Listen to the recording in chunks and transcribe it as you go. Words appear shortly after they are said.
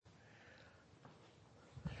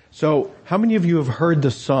So, how many of you have heard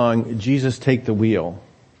the song, Jesus Take the Wheel?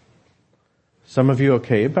 Some of you,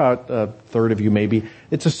 okay, about a third of you maybe.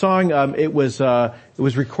 It's a song, it was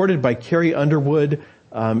recorded by Carrie Underwood,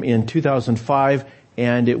 in 2005,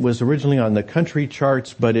 and it was originally on the country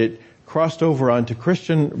charts, but it crossed over onto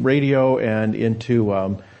Christian radio and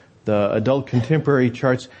into, the adult contemporary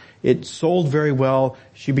charts. It sold very well.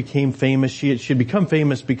 She became famous. She had become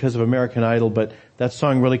famous because of American Idol, but that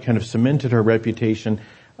song really kind of cemented her reputation.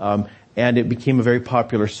 And it became a very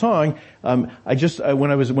popular song. When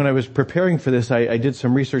I was preparing for this, I did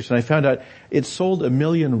some research and I found out it sold 1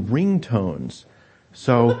 million ringtones.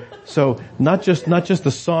 So not just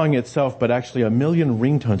the song itself, but actually 1 million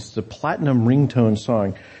ringtones. It's a platinum ringtone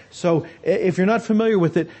song. So if you're not familiar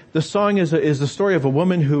with it, the song is the story of a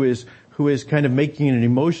woman who is kind of making an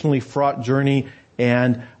emotionally fraught journey,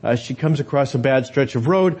 and she comes across a bad stretch of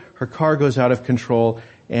road. Her car goes out of control,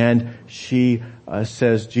 and she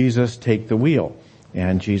says, "Jesus, take the wheel."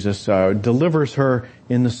 And Jesus delivers her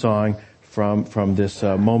in the song from this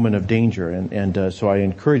moment of danger. And so I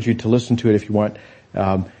encourage you to listen to it if you want,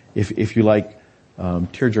 if you like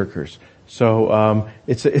tearjerkers. So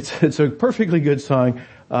it's a perfectly good song,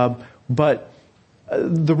 but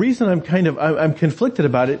the reason I'm conflicted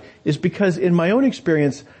about it is because in my own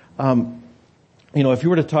experience, if you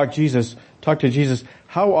were to talk to Jesus,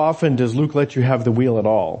 how often does Luke let you have the wheel at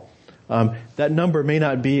all? That number may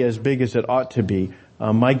not be as big as it ought to be.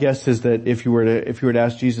 My guess is that if you were to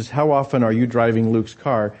ask Jesus, how often are you driving Luke's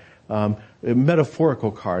car? A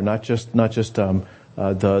metaphorical car, not just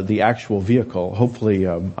the actual vehicle. Hopefully,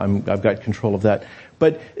 I've got control of that.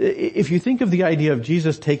 But if you think of the idea of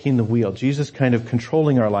Jesus taking the wheel, Jesus kind of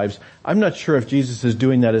controlling our lives, I'm not sure if Jesus is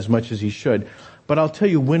doing that as much as he should. But I'll tell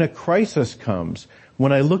you, when a crisis comes,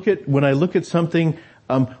 when I look at something,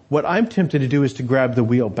 what I'm tempted to do is to grab the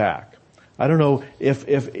wheel back. I don't know if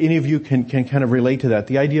any of you can kind of relate to that.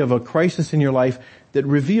 The idea of a crisis in your life that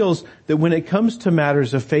reveals that when it comes to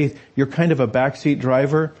matters of faith, you're kind of a backseat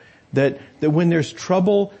driver. That when there's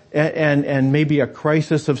trouble and maybe a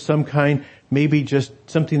crisis of some kind, maybe just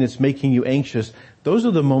something that's making you anxious, those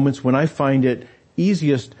are the moments when I find it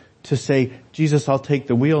easiest to say, Jesus, I'll take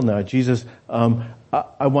the wheel now. Jesus,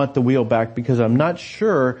 I want the wheel back because I'm not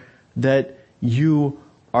sure that you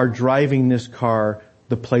are driving this car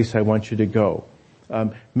the place I want you to go.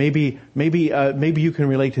 Maybe you can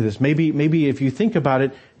relate to this. Maybe if you think about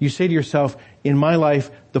it, you say to yourself, in my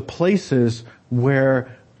life, the places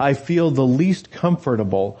where I feel the least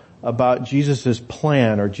comfortable about Jesus'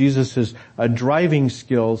 plan or Jesus' driving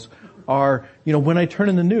skills are, when I turn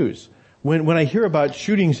in the news, when I hear about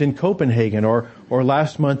shootings in Copenhagen or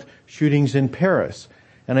last month shootings in Paris.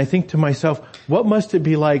 And I think to myself, what must it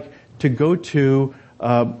be like to go to,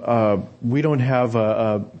 we don't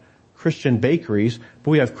have Christian bakeries, but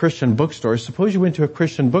we have Christian bookstores. Suppose you went to a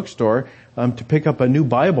Christian bookstore to pick up a new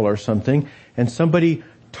Bible or something, and somebody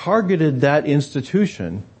targeted that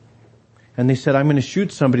institution, and they said, I'm going to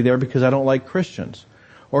shoot somebody there because I don't like Christians.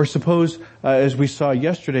 Or suppose, as we saw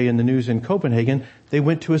yesterday in the news in Copenhagen, they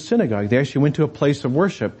went to a synagogue. They actually went to a place of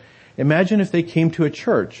worship. Imagine if they came to a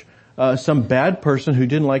church. Some bad person who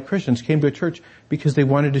didn't like Christians came to a church because they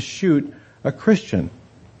wanted to shoot a Christian.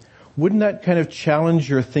 Wouldn't that kind of challenge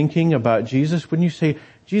your thinking about Jesus? Wouldn't you say,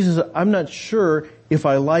 Jesus, I'm not sure if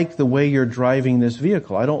I like the way you're driving this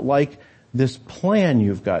vehicle. I don't like this plan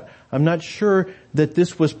you've got. I'm not sure that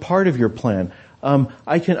this was part of your plan.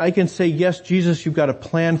 I can say, yes, Jesus, you've got a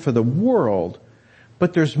plan for the world,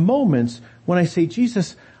 but there's moments when I say,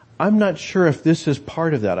 Jesus, I'm not sure if this is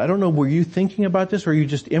part of that. I don't know, were you thinking about this or are you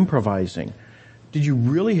just improvising? Did you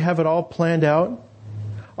really have it all planned out?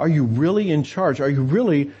 Are you really in charge? Are you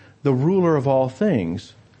really the ruler of all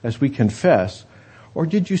things, as we confess? Or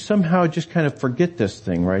did you somehow just kind of forget this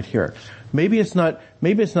thing right here? Maybe it's not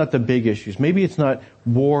the big issues. Maybe it's not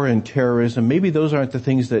war and terrorism. Maybe those aren't the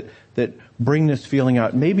things that bring this feeling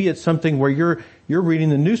out. Maybe it's something where you're reading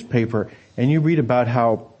the newspaper and you read about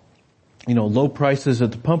how, low prices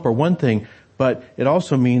at the pump are one thing, but it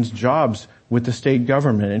also means jobs with the state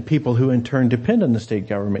government and people who in turn depend on the state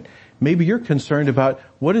government. Maybe you're concerned about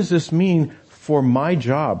what does this mean for my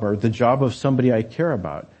job or the job of somebody I care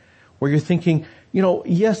about? Where you're thinking,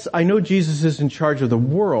 yes, I know Jesus is in charge of the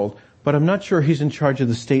world, but I'm not sure he's in charge of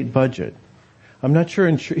the state budget. I'm not sure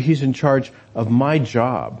he's in charge of my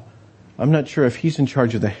job. I'm not sure if he's in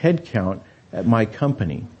charge of the head count at my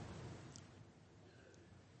company.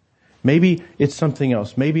 Maybe it's something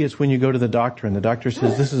else. Maybe it's when you go to the doctor and the doctor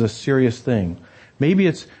says this is a serious thing. Maybe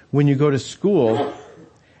it's when you go to school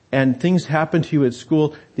and things happen to you at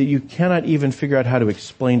school that you cannot even figure out how to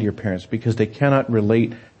explain to your parents because they cannot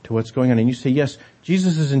relate to what's going on. And you say, yes,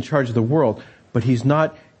 Jesus is in charge of the world, but he's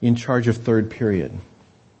not in charge of third period.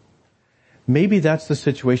 Maybe that's the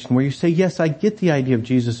situation where you say, yes, I get the idea of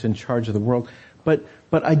Jesus in charge of the world, but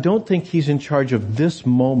I don't think he's in charge of this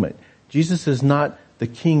moment. Jesus is not the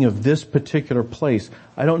king of this particular place.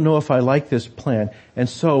 I don't know if I like this plan. And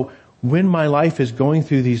so when my life is going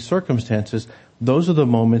through these circumstances, those are the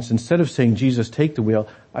moments, instead of saying, Jesus, take the wheel,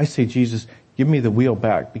 I say, Jesus, give me the wheel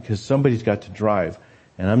back because somebody's got to drive.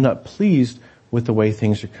 And I'm not pleased with the way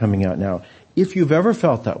things are coming out now. If you've ever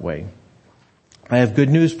felt that way, I have good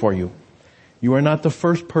news for you. You are not the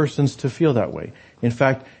first persons to feel that way. In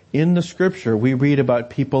fact, in the scripture, we read about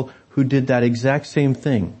people who did that exact same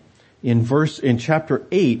thing. In chapter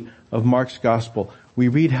 8 of Mark's gospel, we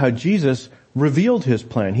read how Jesus revealed his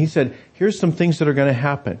plan. He said, here's some things that are going to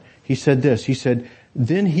happen. He said this, he said,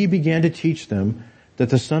 then he began to teach them that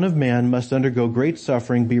the Son of Man must undergo great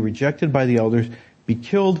suffering, be rejected by the elders, be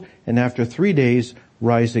killed, and after 3 days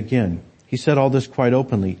rise again. He said all this quite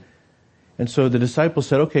openly. And so the disciples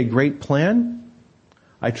said, okay, great plan.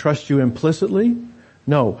 I trust you implicitly.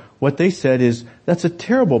 No, what they said is, that's a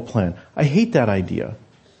terrible plan. I hate that idea.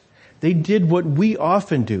 They did what we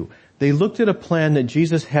often do. They looked at a plan that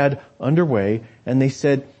Jesus had underway and they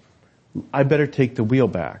said, I better take the wheel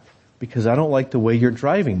back because I don't like the way you're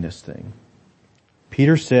driving this thing.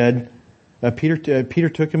 Peter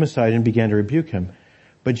took him aside and began to rebuke him.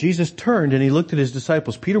 But Jesus turned and he looked at his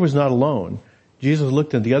disciples. Peter was not alone. Jesus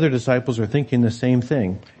looked at the other disciples who are thinking the same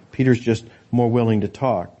thing. Peter's just more willing to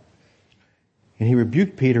talk. And he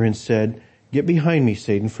rebuked Peter and said, get behind me,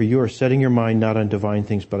 Satan, for you are setting your mind not on divine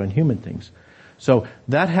things but on human things. So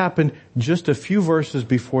that happened just a few verses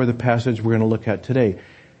before the passage we're going to look at today.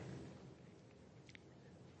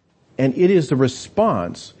 And it is the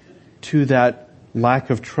response to that lack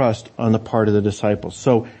of trust on the part of the disciples.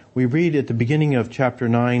 So we read at the beginning of chapter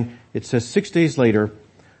 9, it says, 6 days later,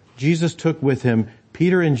 Jesus took with him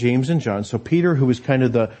Peter and James and John. So Peter, who was kind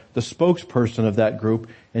of the spokesperson of that group,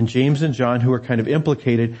 and James and John, who are kind of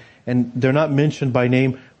implicated, and they're not mentioned by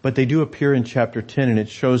name, but they do appear in chapter 10, and it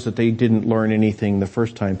shows that they didn't learn anything the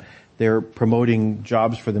first time. They're promoting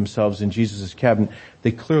jobs for themselves in Jesus' cabinet.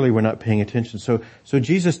 They clearly were not paying attention. So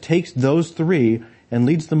Jesus takes those three and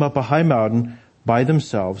leads them up a high mountain by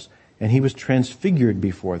themselves, and he was transfigured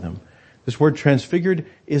before them. This word transfigured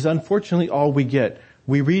is unfortunately all we get.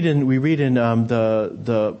 We read in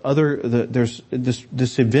there's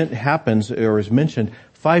this event happens or is mentioned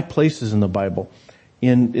 5 places in the Bible.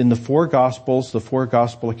 In the 4 Gospels, the 4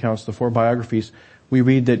 Gospel accounts, the 4 biographies, we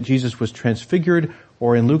read that Jesus was transfigured,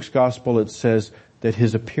 or in Luke's Gospel it says that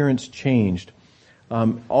his appearance changed.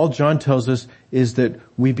 All John tells us is that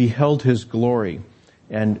we beheld his glory.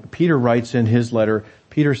 And Peter writes in his letter,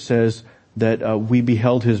 Peter says that we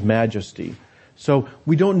beheld his majesty. So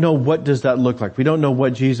we don't know what does that look like. We don't know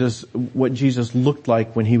what Jesus looked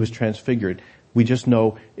like when he was transfigured. We just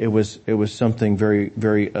know it was something very,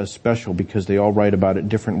 very special because they all write about it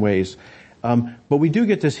different ways. But we do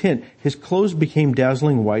get this hint. His clothes became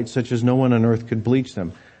dazzling white, such as no one on earth could bleach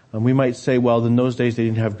them. We might say, well, in those days they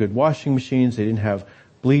didn't have good washing machines, they didn't have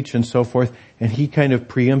bleach and so forth, and he kind of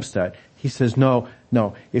preempts that. He says, no,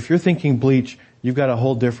 if you're thinking bleach, you've got a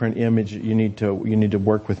whole different image. You need to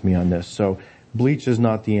work with me on this. So bleach is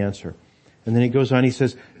not the answer. And then he goes on, he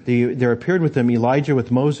says, there appeared with them Elijah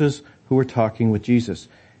with Moses, who were talking with Jesus.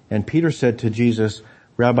 And Peter said to Jesus,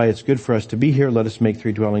 Rabbi, it's good for us to be here. Let us make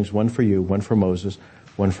 3 dwellings, one for you, one for Moses,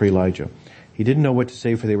 one for Elijah. He didn't know what to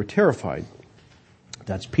say, for they were terrified.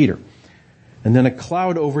 That's Peter. And then a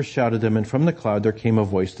cloud overshadowed them, and from the cloud there came a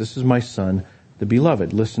voice, this is my son, the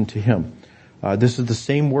beloved. Listen to him. This is the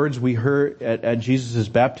same words we heard at Jesus'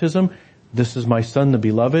 baptism. This is my son, the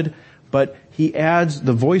beloved. But he adds,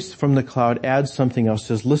 the voice from the cloud adds something else,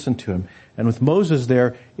 says, listen to him. And with Moses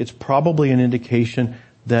there, it's probably an indication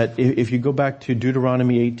that if you go back to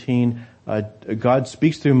Deuteronomy 18, God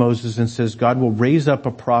speaks through Moses and says, God will raise up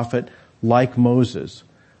a prophet like Moses.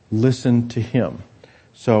 Listen to him.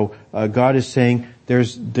 So God is saying,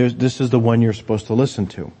 this is the one you're supposed to listen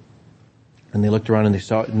to. And they looked around and they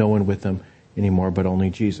saw no one with them anymore, but only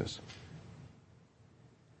Jesus.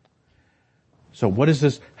 So what is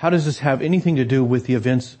this? How does this have anything to do with the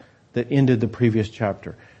events that ended the previous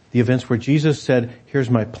chapter? The events where Jesus said, here's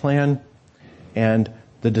my plan, and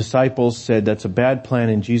the disciples said, that's a bad plan,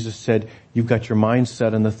 and Jesus said, you've got your mind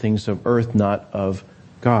set on the things of earth, not of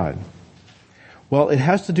God. Well, it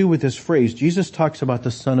has to do with this phrase. Jesus talks about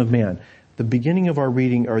the Son of Man. the beginning of our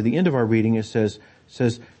reading, or the end of our reading, it says,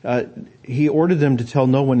 he ordered them to tell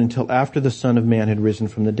no one until after the Son of Man had risen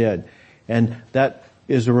from the dead. And that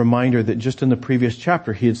is a reminder that just in the previous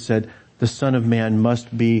chapter he had said the Son of Man must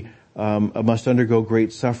undergo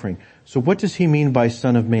great suffering. So what does he mean by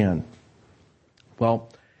Son of Man? Well,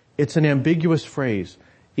 it's an ambiguous phrase.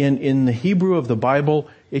 In the Hebrew of the Bible,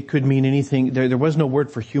 it could mean anything. There was no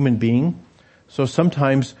word for human being. So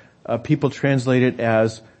sometimes people translate it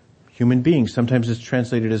as human being. Sometimes it's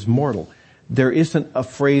translated as mortal. There isn't a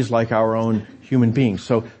phrase like our own human being.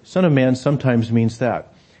 So Son of Man sometimes means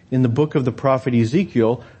that. In the book of the prophet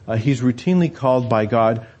Ezekiel, he's routinely called by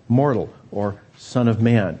God mortal or Son of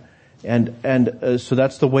Man. And so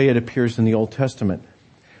that's the way it appears in the Old Testament.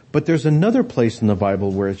 But there's another place in the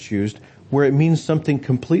Bible where it's used where it means something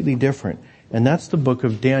completely different. And that's the book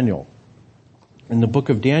of Daniel. In the book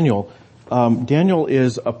of Daniel, Daniel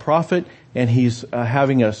is a prophet and he's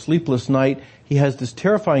having a sleepless night. He has this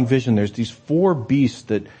terrifying vision. There's these 4 beasts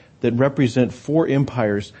that represent 4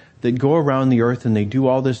 empires that go around the earth and they do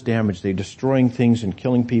all this damage. They're destroying things and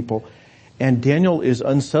killing people. And Daniel is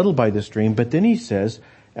unsettled by this dream, but then he says,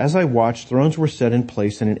 as I watched, thrones were set in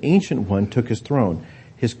place and an ancient one took his throne.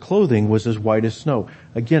 His clothing was as white as snow.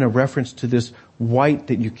 Again, a reference to this white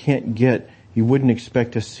that you can't get, you wouldn't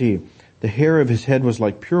expect to see. The hair of his head was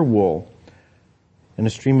like pure wool, and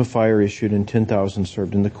a stream of fire issued, and 10,000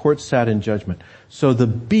 served. And the court sat in judgment. So the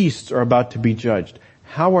beasts are about to be judged.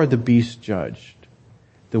 How are the beasts judged?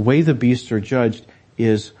 The way the beasts are judged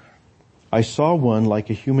is, I saw one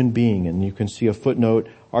like a human being, and you can see a footnote.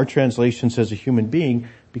 Our translation says a human being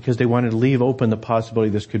because they wanted to leave open the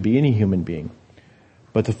possibility this could be any human being.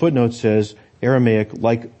 But the footnote says, Aramaic,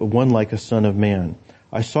 like a son of man.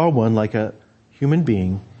 I saw one like a human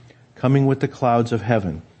being coming with the clouds of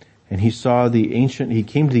heaven. And he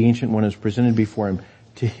came to the ancient one and was presented before him.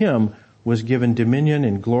 To him was given dominion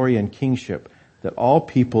and glory and kingship, that all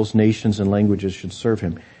peoples, nations, and languages should serve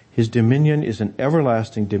him. His dominion is an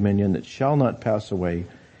everlasting dominion that shall not pass away,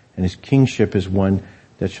 and his kingship is one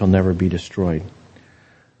that shall never be destroyed.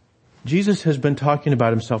 Jesus has been talking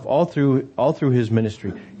about himself all through his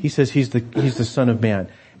ministry. He says he's the Son of Man.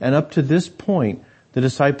 And up to this point, the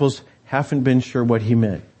disciples haven't been sure what he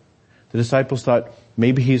meant. The disciples thought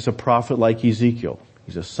maybe he's a prophet like Ezekiel.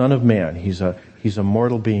 He's a Son of Man. He's a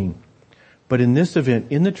mortal being. But in this event,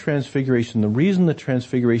 in the Transfiguration, the reason the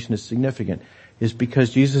Transfiguration is significant is because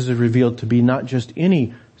Jesus is revealed to be not just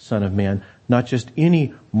any Son of Man, not just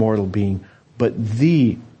any mortal being, but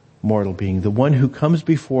the mortal being, the one who comes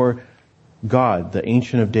before God, the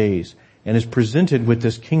Ancient of Days, and is presented with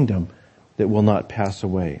this kingdom that will not pass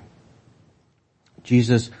away.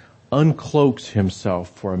 Jesus uncloaks himself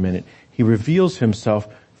for a minute. He reveals himself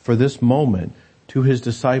for this moment to his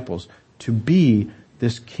disciples to be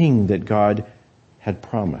this king that God had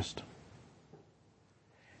promised.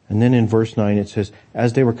 And then in verse 9 it says,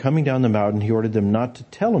 as they were coming down the mountain, he ordered them not to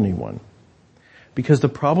tell anyone. Because the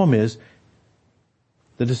problem is,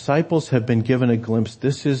 the disciples have been given a glimpse.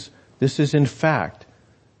 This is in fact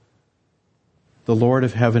the Lord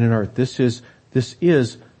of heaven and earth. This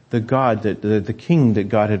is the God the king that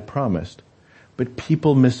God had promised. But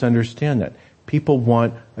people misunderstand that. People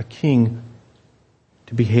want a king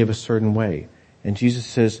to behave a certain way. And Jesus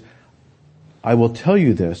says, I will tell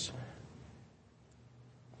you this.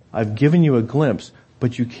 I've given you a glimpse,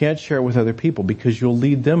 but you can't share it with other people because you'll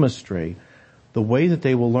lead them astray. The way that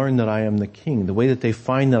they will learn that I am the king, the way that they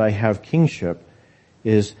find that I have kingship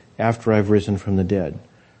is after I've risen from the dead.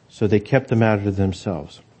 So they kept the matter to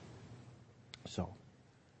themselves. So,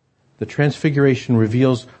 the Transfiguration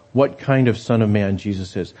reveals what kind of Son of Man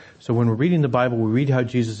Jesus is. So when we're reading the Bible, we read how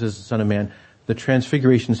Jesus is the Son of Man. The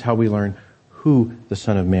Transfiguration is how we learn who the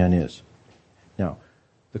Son of Man is. Now,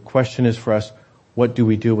 the question is for us, what do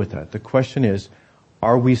we do with that? The question is,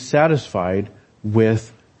 are we satisfied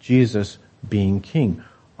with Jesus being king?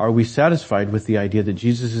 Are we satisfied with the idea that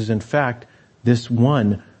Jesus is in fact this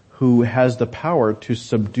one who has the power to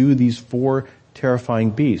subdue these 4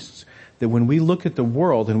 terrifying beasts? That when we look at the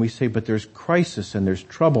world and we say, but there's crisis and there's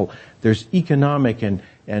trouble, there's economic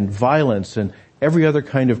and violence and every other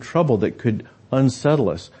kind of trouble that could unsettle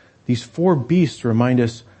us. These 4 beasts remind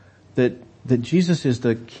us that Jesus is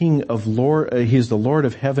the King of Lord, He is the Lord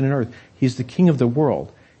of heaven and earth. He's the King of the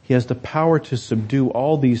world. He has the power to subdue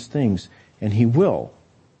all these things, and He will,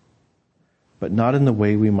 but not in the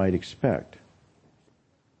way we might expect.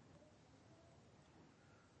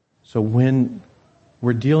 So when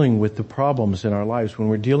we're dealing with the problems in our lives, when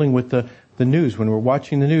we're dealing with the news, when we're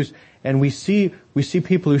watching the news, and we see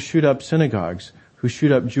people who shoot up synagogues, who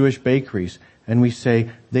shoot up Jewish bakeries, and we say,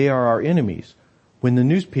 they are our enemies. when the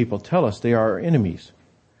news people tell us they are our enemies?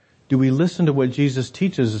 Do we listen to what Jesus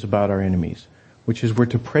teaches us about our enemies, which is we're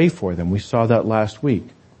to pray for them? We saw that last week.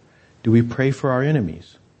 Do we pray for our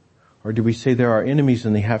enemies? Or do we say they're our enemies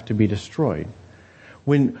and they have to be destroyed?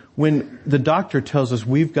 When the doctor tells us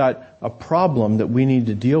we've got a problem that we need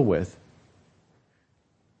to deal with,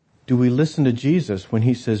 do we listen to Jesus when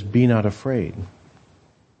he says, be not afraid?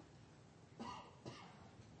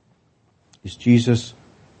 Is Jesus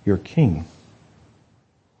your king?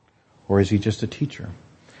 Or is he just a teacher?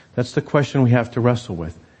 That's the question we have to wrestle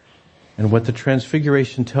with. And what the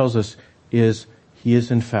Transfiguration tells us is he is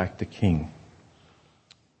in fact the king.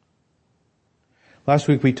 Last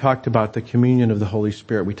week we talked about the communion of the Holy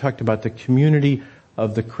Spirit. We talked about the community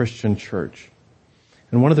of the Christian church.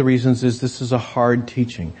 And one of the reasons is this is a hard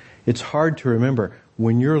teaching. It's hard to remember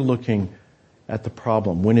when you're looking at the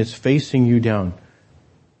problem, when it's facing you down.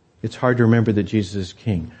 It's hard to remember that Jesus is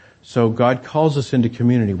king. So God calls us into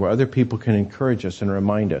community where other people can encourage us and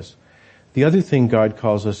remind us. The other thing God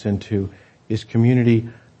calls us into is community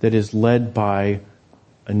that is led by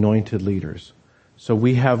anointed leaders. So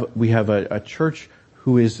we have a church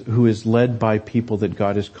who is led by people that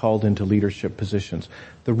God has called into leadership positions.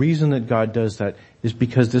 The reason that God does that is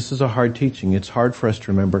because this is a hard teaching. It's hard for us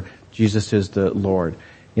to remember Jesus is the Lord.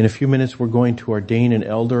 In a few minutes we're going to ordain an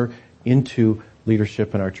elder into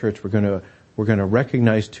leadership in our church. We're going to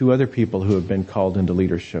recognize two other people who have been called into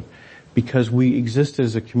leadership because we exist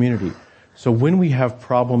as a community. So when we have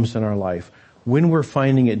problems in our life, when we're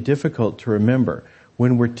finding it difficult to remember,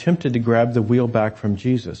 when we're tempted to grab the wheel back from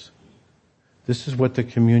Jesus, this is what the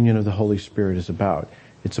communion of the Holy Spirit is about.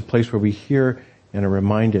 It's a place where we hear and are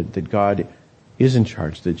reminded that God is in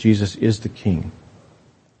charge, that Jesus is the King.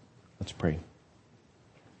 Let's pray.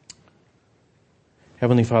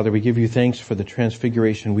 Heavenly Father, we give you thanks for the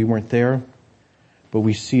Transfiguration. We weren't there, but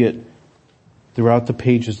we see it throughout the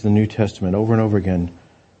pages of the New Testament over and over again.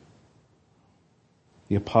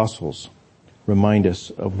 The apostles remind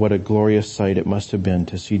us of what a glorious sight it must have been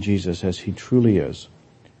to see Jesus as he truly is,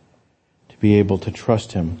 to be able to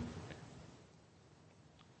trust him.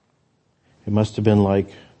 It must have been like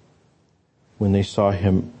when they saw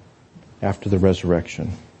him after the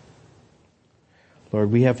resurrection.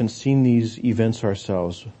 Lord, we haven't seen these events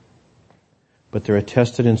ourselves, but they're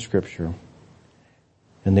attested in Scripture,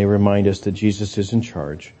 and they remind us that Jesus is in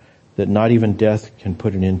charge, that not even death can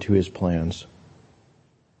put an end to his plans.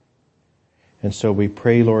 And so we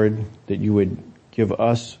pray, Lord, that you would give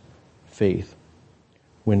us faith.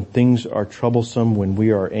 When things are troublesome, when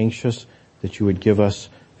we are anxious, that you would give us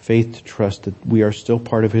faith to trust that we are still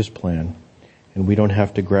part of his plan and we don't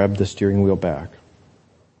have to grab the steering wheel back.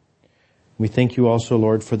 We thank you also,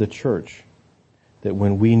 Lord, for the church, that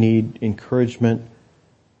when we need encouragement,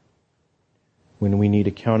 when we need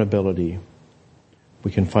accountability,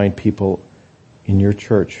 we can find people in your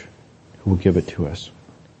church who will give it to us.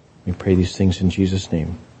 We pray these things in Jesus'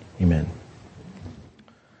 name. Amen.